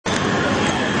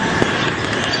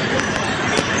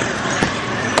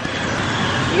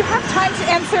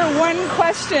one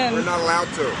question. We're not allowed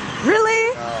to.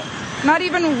 Really? No. Not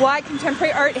even why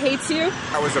contemporary art hates you?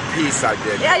 That was a piece I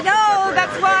did. Yeah, I know.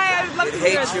 That's why I'd love It to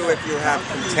hear hates you if you have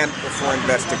contempt before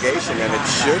investigation, and it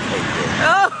should hate you.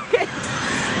 Oh, okay.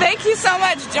 Thank you so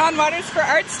much, John Waters for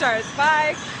ArtStars.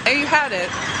 Bye. There you had it.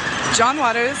 John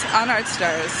Waters on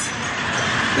ArtStars.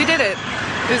 We did it.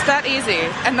 It was that easy.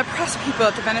 And the press people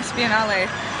at the Venice Biennale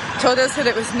told us that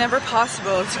it was never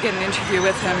possible to get an interview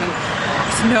with him, and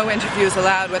there's no interviews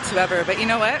allowed whatsoever. But you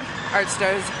know what?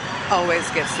 ArtStars always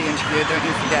gets the interview. Don't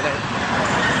you forget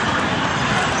it.